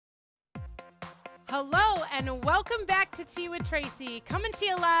Hello and welcome back to Tea with Tracy, coming to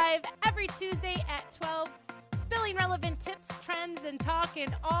you live every Tuesday at 12, spilling relevant tips, trends, and talking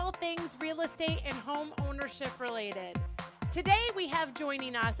all things real estate and home ownership related. Today we have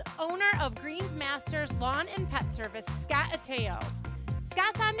joining us owner of Greens Master Lawn and Pet Service, Scot Atyeo.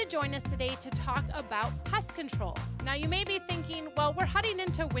 Scott's on to join us today to talk about pest control. Now you may be thinking, well, we're heading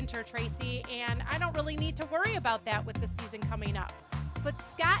into winter, Tracy, and I don't really need to worry about that with the season coming up. But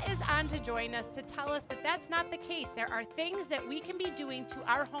Scott is on to join us to tell us that that's not the case. There are things that we can be doing to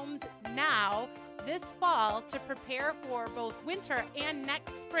our homes now, this fall, to prepare for both winter and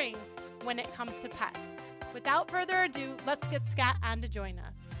next spring when it comes to pests. Without further ado, let's get Scott on to join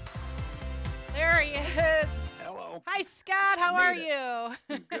us. There he is. Hello. Hi, Scott. How are you?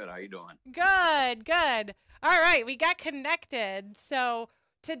 Good. How you doing? Good. All right, we got connected. So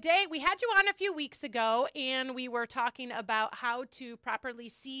today, we had you on a few weeks ago, and we were talking about how to properly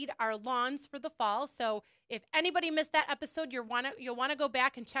seed our lawns for the fall. So if anybody missed that episode, you'll want to go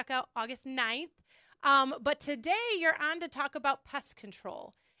back and check out August 9th. But today, you're on to talk about pest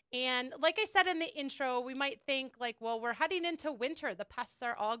control. And like I said in the intro, we might think like, well, we're heading into winter. The pests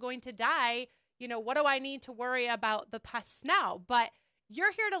are all going to die. You know, what do I need to worry about the pests now? But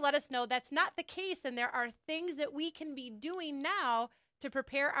you're here to let us know that's not the case, and there are things that we can be doing now to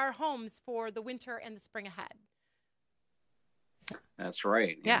prepare our homes for the winter and the spring ahead. That's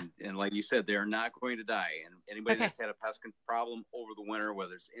right. Yeah. And like you said, they're not going to die. And anybody that's had a pest problem over the winter,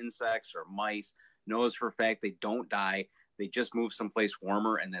 whether it's insects or mice, knows for a fact they don't die. They just move someplace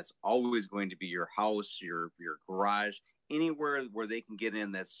warmer, and that's always going to be your house, your garage, anywhere where they can get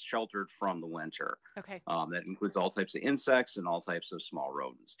in that's sheltered from the winter. Okay. That includes all types of insects and all types of small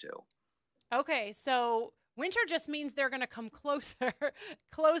rodents too. Okay, so winter just means they're going to come closer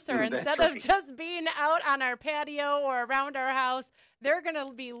instead right. of just being out on our patio or around our house. They're going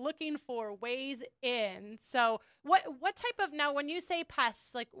to be looking for ways in. So what type of, now when you say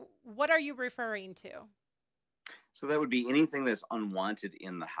pests, like what are you referring to? So that would be anything that's unwanted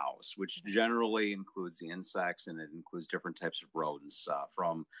in the house, which generally includes the insects, and it includes different types of rodents,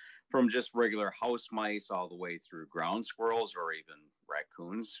 from just regular house mice all the way through ground squirrels or even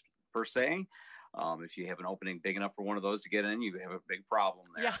raccoons per se. If you have an opening big enough for one of those to get in, you have a big problem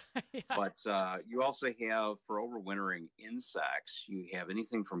there. Yeah. But you also have, for overwintering insects, you have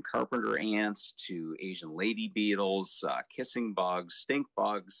anything from carpenter ants to Asian lady beetles, kissing bugs, stink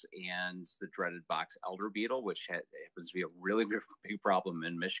bugs, and the dreaded box elder beetle, which happens to be a really big problem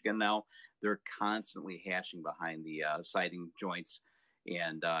in Michigan now. They're constantly hatching behind the siding joints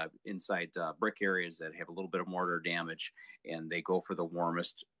and inside brick areas that have a little bit of mortar damage, and they go for the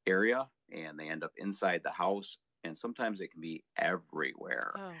warmest area, and they end up inside the house, and sometimes it can be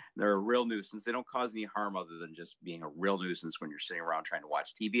everywhere. Oh. They're a real nuisance. They don't cause any harm other than just being a real nuisance when you're sitting around trying to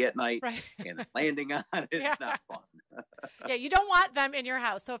watch TV at night, right. and landing on it. It's not fun. Yeah, you don't want them in your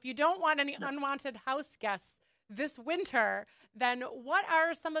house. So if you don't want any unwanted house guests this winter, then what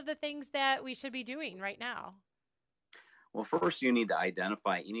are some of the things that we should be doing right now? Well, first, you need to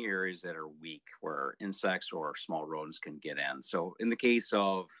identify any areas that are weak where insects or small rodents can get in. So in the case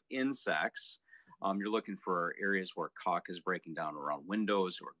of insects, you're looking for areas where caulk is breaking down around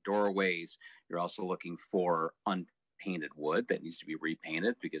windows or doorways. You're also looking for unpainted wood that needs to be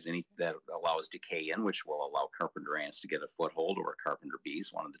repainted, because any that allows decay in, which will allow carpenter ants to get a foothold, or carpenter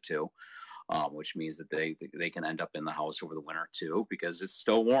bees, one of the two. Which means that they can end up in the house over the winter too, because it's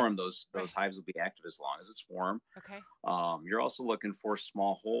still warm. Those hives will be active as long as it's warm. Okay. You're also looking for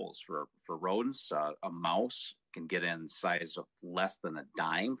small holes for rodents. A mouse can get in size of less than a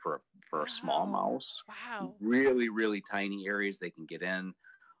dime for a small mouse. Wow. Really, really tiny areas they can get in.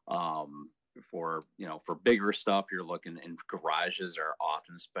 For bigger stuff, you're looking in garages are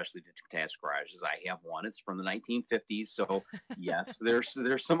often, especially detached garages. I have one. It's from the 1950s. So yes, there's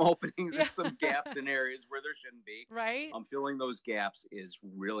some openings and some gaps in areas where there shouldn't be. Right. Filling those gaps is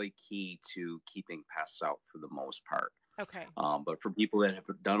really key to keeping pests out for the most part. Okay. But for people that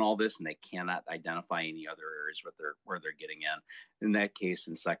have done all this and they cannot identify any other areas where they're getting in that case,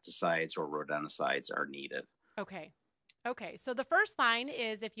 insecticides or rodenticides are needed. Okay, so the first line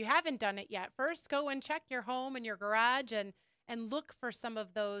is, if you haven't done it yet, first go and check your home and your garage and look for some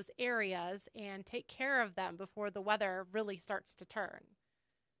of those areas and take care of them before the weather really starts to turn.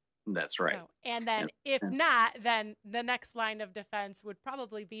 That's right. So, and then if not, then the next line of defense would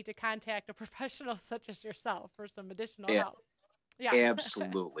probably be to contact a professional such as yourself for some additional help. Yeah.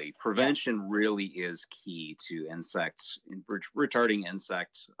 Absolutely. Prevention really is key to insects, retarding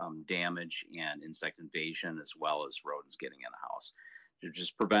insect damage and insect invasion, as well as rodents getting in the house. You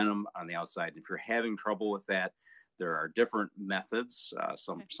just prevent them on the outside. If you're having trouble with that, there are different methods.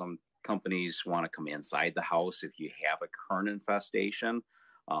 Some companies want to come inside the house if you have a current infestation.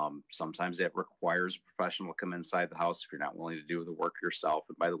 Sometimes that requires a professional to come inside the house if you're not willing to do the work yourself.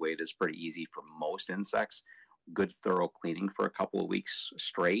 And by the way, it is pretty easy for most insects. Good thorough cleaning for a couple of weeks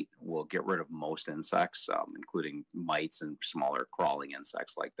straight will get rid of most insects, including mites and smaller crawling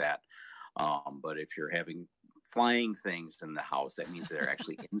insects like that. But if you're having flying things in the house, that means they're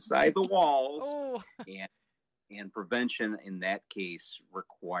actually inside the walls. Oh. And prevention in that case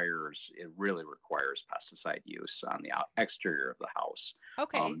really requires pesticide use on the exterior of the house.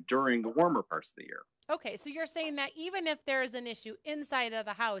 Okay. During the warmer parts of the year. Okay, so you're saying that even if there's an issue inside of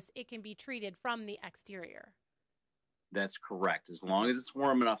the house, it can be treated from the exterior. That's correct, as long as it's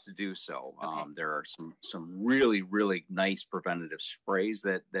warm enough to do so. Okay. There are some really, really nice preventative sprays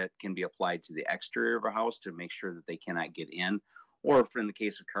that can be applied to the exterior of a house to make sure that they cannot get in. Or if in the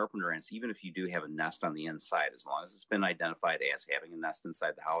case of carpenter ants, even if you do have a nest on the inside, as long as it's been identified as having a nest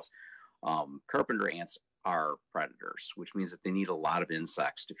inside the house, carpenter ants are predators, which means that they need a lot of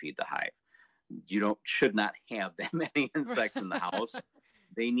insects to feed the hive. You should not have that many insects in the house.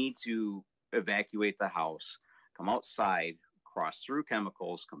 They need to evacuate the house, come outside, cross through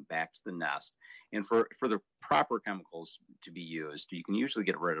chemicals, come back to the nest. And for the proper chemicals to be used, you can usually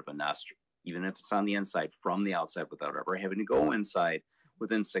get rid of a nest, even if it's on the inside, from the outside without ever having to go inside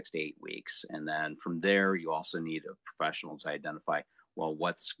within 6 to 8 weeks. And then from there, you also need a professional to identify, well,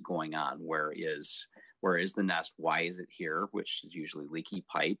 what's going on? Where is the nest? Why is it here? Which is usually leaky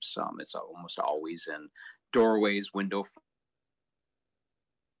pipes. It's almost always in doorways, window.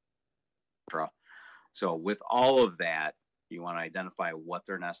 So with all of that, you want to identify what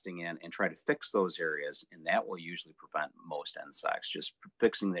they're nesting in and try to fix those areas. And that will usually prevent most insects, just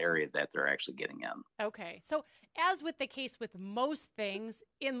fixing the area that they're actually getting in. Okay. So as with the case with most things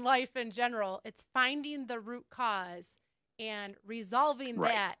in life in general, it's finding the root cause and resolving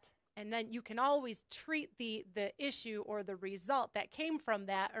that. And then you can always treat the issue or the result that came from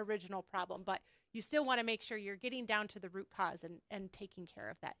that original problem. But you still want to make sure you're getting down to the root cause and taking care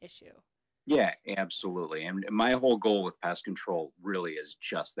of that issue. Yeah, absolutely. And my whole goal with pest control really is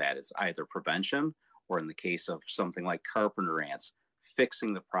just that. It's either prevention or, in the case of something like carpenter ants,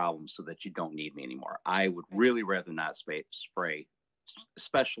 fixing the problem so that you don't need me anymore. I would really rather not spray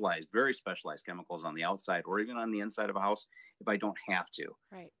very specialized chemicals on the outside or even on the inside of a house if I don't have to.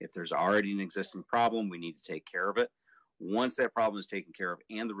 Right. If there's already an existing problem, we need to take care of it. Once that problem is taken care of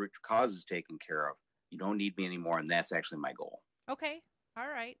and the root cause is taken care of, you don't need me anymore. And that's actually my goal. Okay. All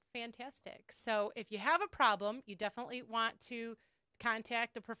right. Fantastic. So if you have a problem, you definitely want to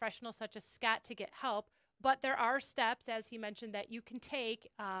contact a professional such as Scott to get help. But there are steps, as he mentioned, that you can take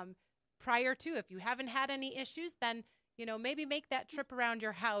prior to. If you haven't had any issues, then, maybe make that trip around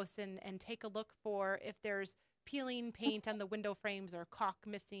your house and take a look for if there's peeling paint on the window frames or caulk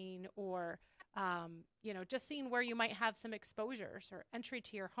missing or, just seeing where you might have some exposures or entry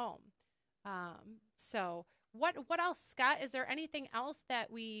to your home. So what else, Scott? Is there anything else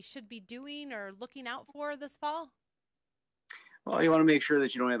that we should be doing or looking out for this fall? Well, you want to make sure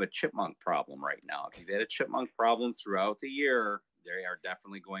that you don't have a chipmunk problem right now. If you've had a chipmunk problem throughout the year, they are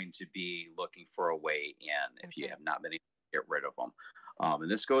definitely going to be looking for a way in if you have not been able to get rid of them. And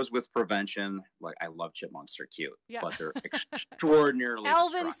this goes with prevention. Like, I love chipmunks; they're cute, but they're extraordinarily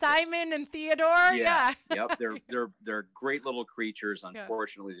Alvin, Simon, and Theodore. Yeah. Yep. They're great little creatures.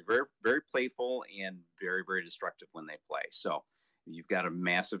 Unfortunately, they're very, very playful and very, very destructive when they play. So, if you've got a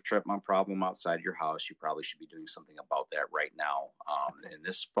massive chipmunk problem outside your house, you probably should be doing something about that right now. And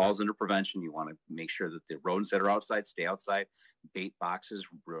this falls under prevention. You want to make sure that the rodents that are outside stay outside. Bait boxes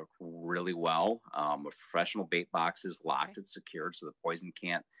work really well. A professional bait box is locked and secured so the poison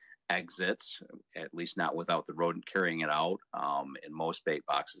can't exit, at least not without the rodent carrying it out. And most bait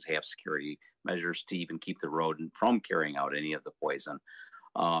boxes have security measures to even keep the rodent from carrying out any of the poison.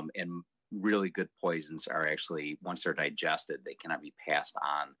 And really good poisons are actually, once they're digested, they cannot be passed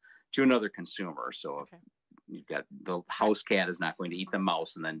on to another consumer. So if you've got the house cat is not going to eat the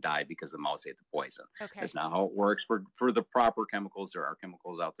mouse and then die because the mouse ate the poison. That's not how it works. For the proper chemicals, there are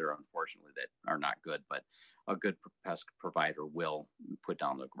chemicals out there, unfortunately, that are not good, but a good pest provider will put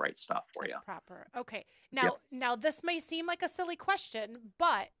down the right stuff for you. Proper. Okay. Now this may seem like a silly question,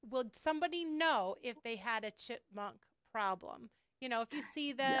 but would somebody know if they had a chipmunk problem? If you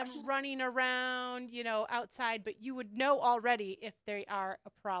see them running around, outside, but you would know already if they are a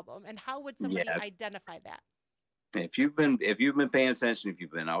problem. And how would somebody identify that? If you've been paying attention, if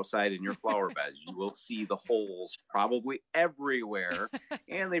you've been outside in your flower bed, you will see the holes probably everywhere,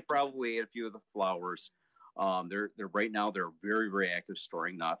 and they probably ate a few of the flowers. They're right now they're very, very active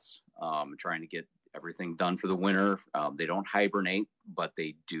storing nuts, trying to get everything done for the winter. They don't hibernate, but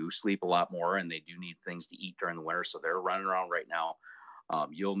they do sleep a lot more, and they do need things to eat during the winter. So they're running around right now.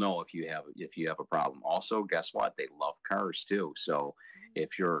 You'll know if you have a problem. Also, guess what? They love cars too. So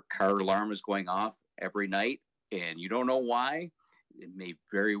if your car alarm is going off every night and you don't know why, it may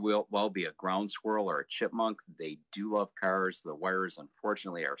very well be a ground squirrel or a chipmunk. They do love cars. The wires,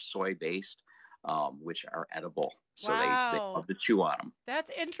 unfortunately, are soy based, which are edible. So they love to chew on them.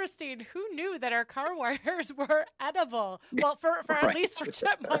 That's interesting. Who knew that our car wires were edible? Well, for Right. at least for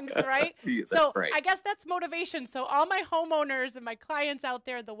chipmunks, right? Yeah, So right. I guess that's motivation. So all my homeowners and my clients out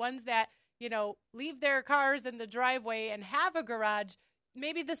there, the ones that, leave their cars in the driveway and have a garage,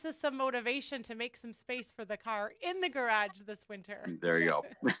 maybe this is some motivation to make some space for the car in the garage this winter. There you go.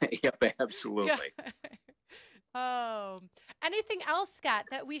 Yep, absolutely. Yeah. Oh, anything else, Scott,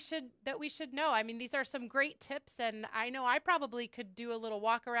 that we should know? I mean, these are some great tips, and I know I probably could do a little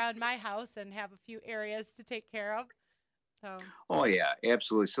walk around my house and have a few areas to take care of. So. Oh yeah,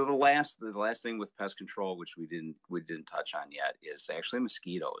 absolutely. So the last thing with pest control, which we didn't touch on yet, is actually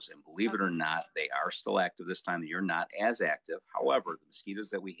mosquitoes. And believe it or not, they are still active this time. You're not as active. However, the mosquitoes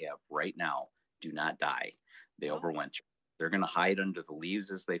that we have right now do not die. They overwinter. They're going to hide under the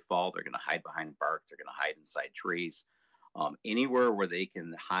leaves as they fall. They're going to hide behind bark. They're going to hide inside trees. Anywhere where they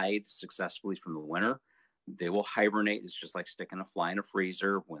can hide successfully from the winter, they will hibernate. It's just like sticking a fly in a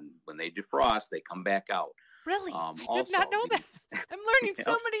freezer. When they defrost, they come back out. Really? I did not know that. I'm learning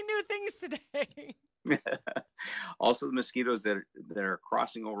so many new things today. Also, the mosquitoes that are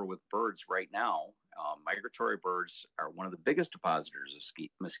crossing over with birds right now, migratory birds are one of the biggest depositors of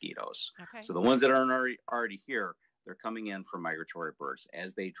mosquitoes. Okay. So the ones that aren't already here, they're coming in from migratory birds.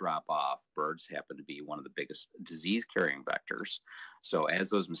 As they drop off, birds happen to be one of the biggest disease-carrying vectors. So as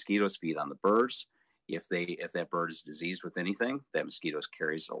those mosquitoes feed on the birds, if that bird is diseased with anything, that mosquito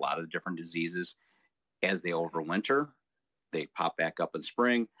carries a lot of different diseases. As they overwinter, they pop back up in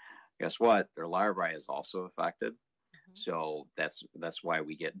spring. Guess what? Their larvae is also affected. Mm-hmm. So that's why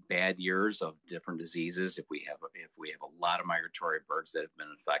we get bad years of different diseases. If we have a lot of migratory birds that have been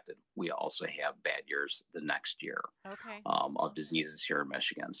infected, we also have bad years the next year of diseases here in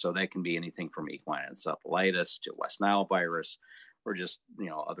Michigan. So that can be anything from equine encephalitis to West Nile virus, or just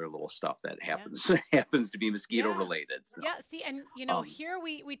other little stuff that happens to be mosquito related. So, yeah. See, and here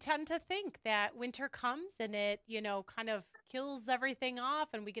we tend to think that winter comes and it kind of kills everything off,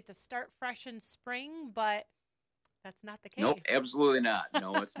 and we get to start fresh in spring, but that's not the case. Nope, absolutely not.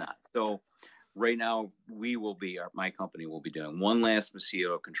 No, it's not. So right now my company will be doing one last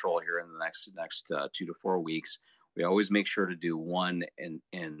mosquito control here in the next 2 to 4 weeks. We always make sure to do one in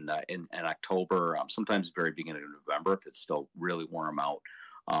October, sometimes very beginning of November if it's still really warm out.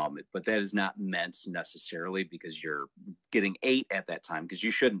 But that is not meant necessarily because you're getting 8 at that time, because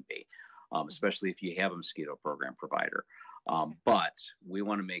you shouldn't be, especially if you have a mosquito program provider. But we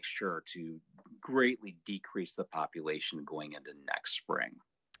want to make sure to greatly decrease the population going into next spring.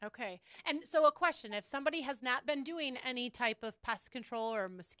 Okay. And so a question, if somebody has not been doing any type of pest control or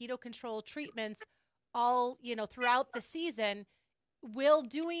mosquito control treatments all, throughout the season, will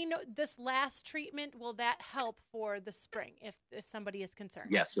doing this last treatment, will that help for the spring if somebody is concerned?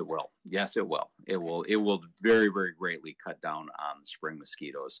 Yes, it will. Yes, it will. It will very, very greatly cut down on spring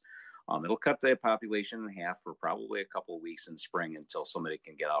mosquitoes. It'll cut the population in half for probably a couple of weeks in spring until somebody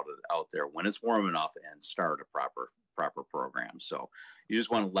can get out there when it's warm enough and start a proper program. So you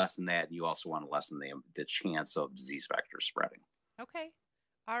just want to lessen that, and you also want to lessen the chance of disease vectors spreading. Okay.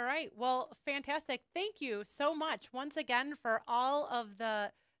 All right. Well, fantastic. Thank you so much once again for all of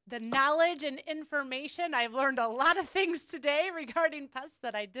the knowledge and information. I've learned a lot of things today regarding pests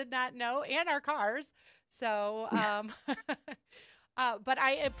that I did not know, and our cars. So, but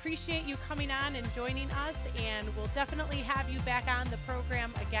I appreciate you coming on and joining us, and we'll definitely have you back on the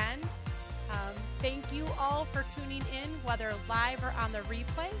program again. Thank you all for tuning in, whether live or on the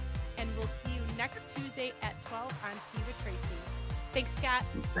replay, and we'll see you next Tuesday at 12 on Tea with Tracy. Thanks, Scott.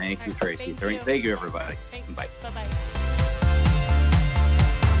 Thank you, Tracy. Thank you, everybody. Thanks. Bye. Bye-bye.